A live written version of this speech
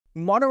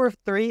Modern Warfare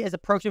 3 is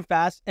approaching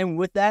fast, and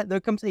with that, there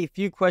comes a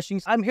few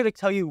questions. I'm here to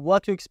tell you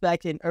what to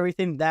expect and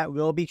everything that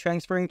will be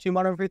transferring to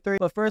Modern Warfare 3.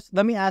 But first,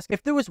 let me ask,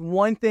 if there was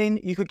one thing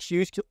you could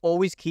choose to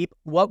always keep,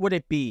 what would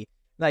it be?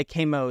 Like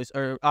camos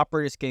or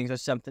operator skins or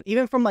something,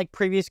 even from like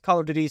previous Call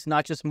of Duties,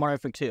 not just Modern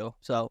Warfare 2.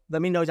 So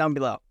let me know down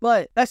below.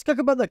 But let's talk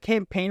about the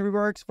campaign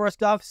rewards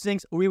first off,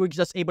 since we were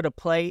just able to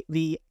play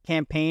the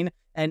campaign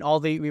and all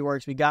the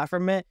rewards we got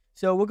from it.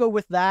 So we'll go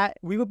with that.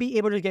 We will be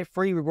able to get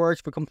free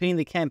rewards for completing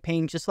the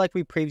campaign just like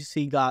we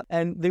previously got.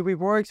 And the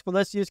rewards for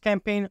this year's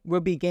campaign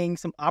will be getting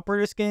some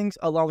operator skins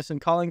along with some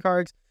calling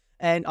cards,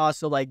 and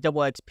also like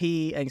double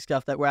XP and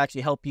stuff that will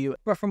actually help you.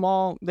 But from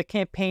all the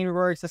campaign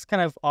rewards, that's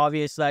kind of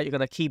obvious that you're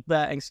going to keep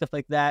that and stuff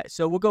like that.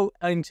 So we'll go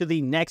into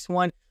the next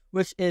one,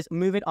 which is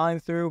moving on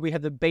through. We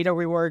have the beta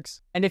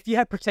rewards. And if you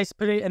have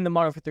participated in the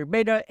Modern Warfare 3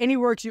 beta, any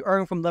rewards you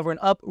earn from leveling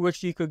up,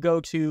 which you could go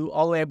to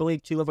all the way, I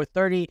believe, to level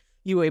 30,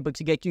 you were able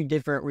to get you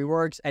different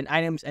rewards and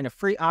items and a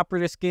free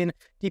operator skin,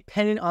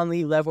 depending on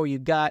the level you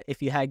got.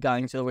 If you had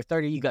gotten to level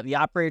 30, you got the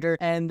operator,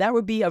 and that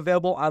would be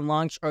available on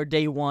launch or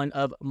day one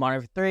of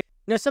Modern Warfare 3.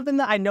 Now, something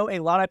that I know a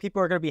lot of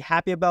people are going to be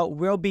happy about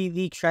will be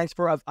the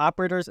transfer of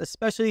operators,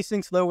 especially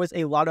since there was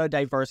a lot of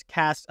diverse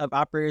cast of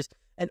operators,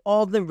 and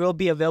all of them will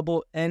be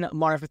available in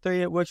Modern Warfare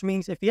 3, which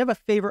means if you have a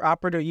favorite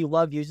operator you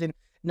love using,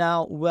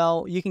 now,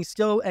 well, you can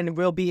still and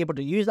will be able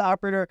to use the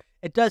operator.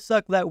 It does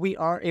suck that we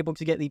aren't able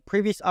to get the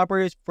previous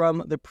operators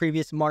from the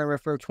previous Modern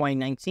Warfare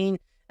 2019,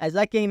 as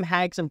that game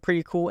had some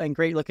pretty cool and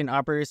great looking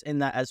operators in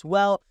that as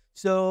well.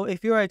 So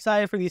if you're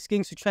excited for these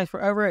skins to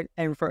transfer over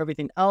and for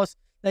everything else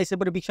that's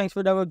able to be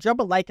transferred over, drop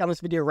a like on this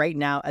video right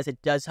now, as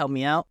it does help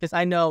me out, because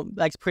I know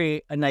that's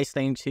pretty a nice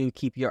thing to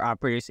keep your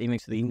operators even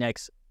to the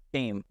next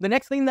game. The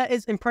next thing that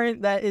is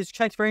important that is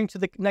transferring to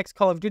the next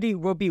Call of Duty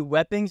will be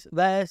weapons.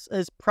 That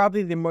is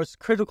probably the most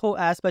critical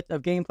aspect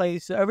of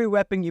gameplay. So every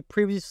weapon you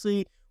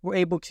previously were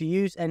able to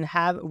use and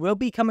have will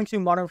be coming to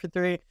Modern Warfare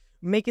 3,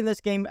 making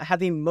this game have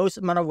the most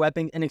amount of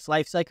weapons in its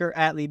life cycle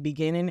at the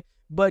beginning.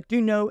 But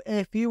do know,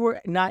 if you were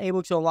not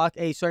able to unlock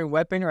a certain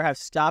weapon or have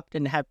stopped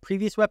and have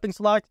previous weapons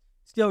locked,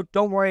 still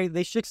don't worry,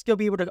 they should still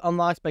be able to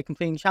unlock by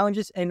completing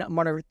challenges in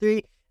Modern Warfare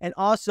 3, and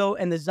also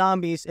in the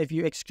zombies if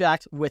you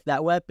extract with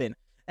that weapon.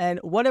 And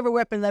whatever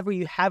weapon level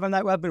you have on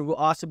that weapon will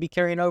also be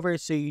carrying over,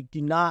 so you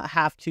do not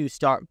have to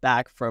start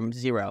back from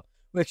zero,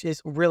 which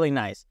is really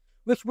nice.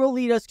 Which will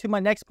lead us to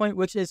my next point,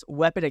 which is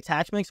weapon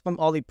attachments from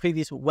all the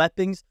previous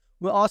weapons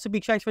will also be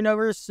transferring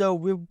over, so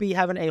we'll be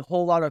having a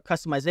whole lot of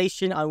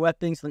customization on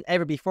weapons than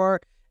ever before.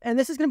 And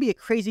this is going to be a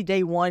crazy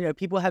day one of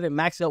people having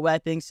maxed out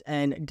weapons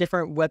and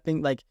different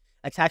weapon like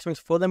attachments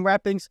for them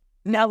weapons.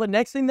 Now, the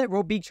next thing that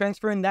will be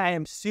transferring that I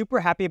am super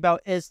happy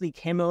about is the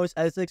camos,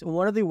 as it's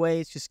one of the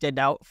ways to stand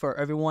out for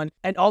everyone.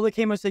 And all the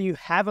camos that you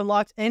have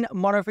unlocked in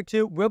Modern Warfare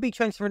 2 will be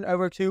transferring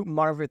over to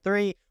Modern Warfare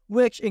 3,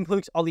 which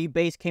includes all the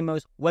base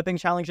camos, weapon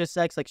challenges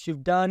sets like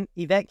you've done,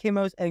 event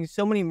camos, and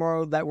so many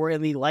more that were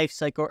in the life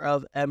cycle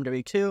of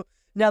Mw3.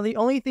 Now, the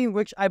only thing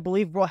which I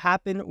believe will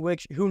happen,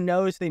 which who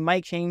knows, they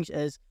might change,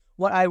 is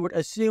what I would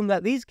assume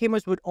that these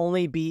camos would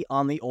only be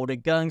on the older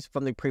guns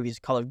from the previous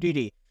Call of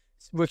Duty,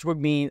 which would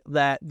mean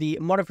that the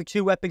Modern Warfare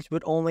 2 weapons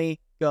would only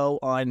go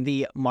on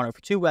the Modern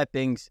Warfare 2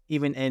 weapons,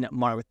 even in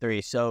Modern Warfare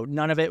 3. So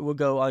none of it will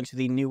go onto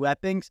the new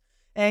weapons.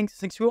 And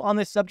since we're on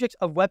the subject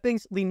of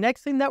weapons, the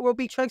next thing that will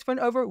be transferring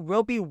over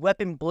will be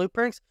weapon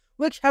blueprints,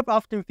 which have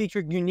often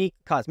featured unique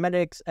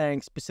cosmetics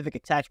and specific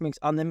attachments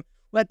on them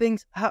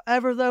weapons.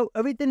 However, though,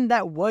 everything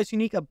that was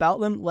unique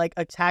about them, like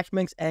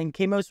attachments and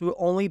camos, will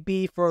only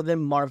be for the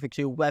Modern Warfare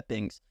 2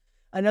 weapons.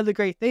 Another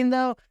great thing,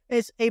 though,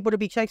 is able to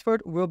be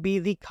transferred will be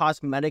the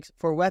cosmetics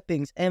for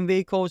weapons and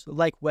vehicles,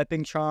 like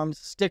weapon charms,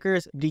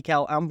 stickers,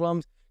 decal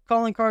emblems,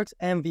 calling cards,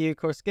 and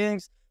vehicle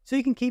skins. So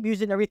you can keep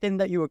using everything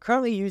that you are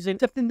currently using.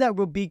 Something that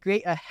will be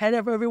great ahead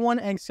of everyone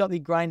and start the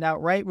grind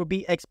out right will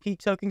be XP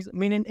tokens,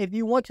 meaning if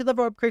you want to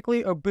level up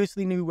quickly or boost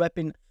the new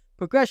weapon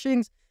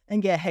progressions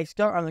and get a head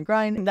start on the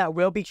grind, that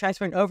will be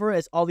transferring over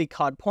as all the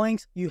COD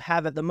points you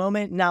have at the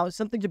moment. Now,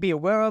 something to be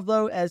aware of,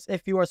 though, as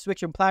if you are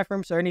switching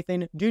platforms or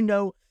anything, do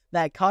know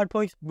that COD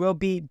points will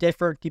be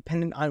different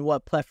depending on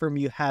what platform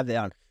you have it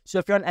on. So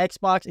if you're on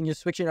Xbox and you're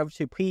switching over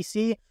to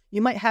PC,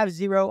 you might have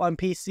 0 on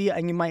PC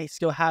and you might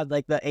still have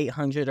like the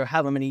 800 or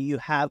however many you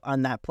have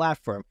on that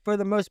platform. For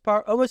the most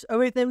part, almost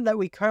everything that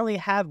we currently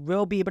have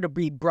will be able to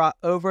be brought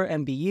over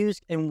and be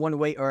used in one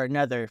way or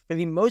another. For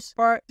the most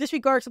part,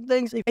 disregard some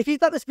things. If you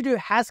thought this video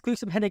has cleared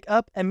some headache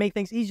up and made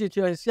things easier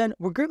to understand,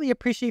 we'd greatly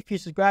appreciate if you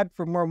subscribe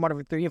for more Modern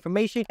Warfare 3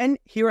 information. And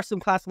here are some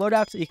class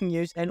loadouts that you can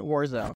use in Warzone.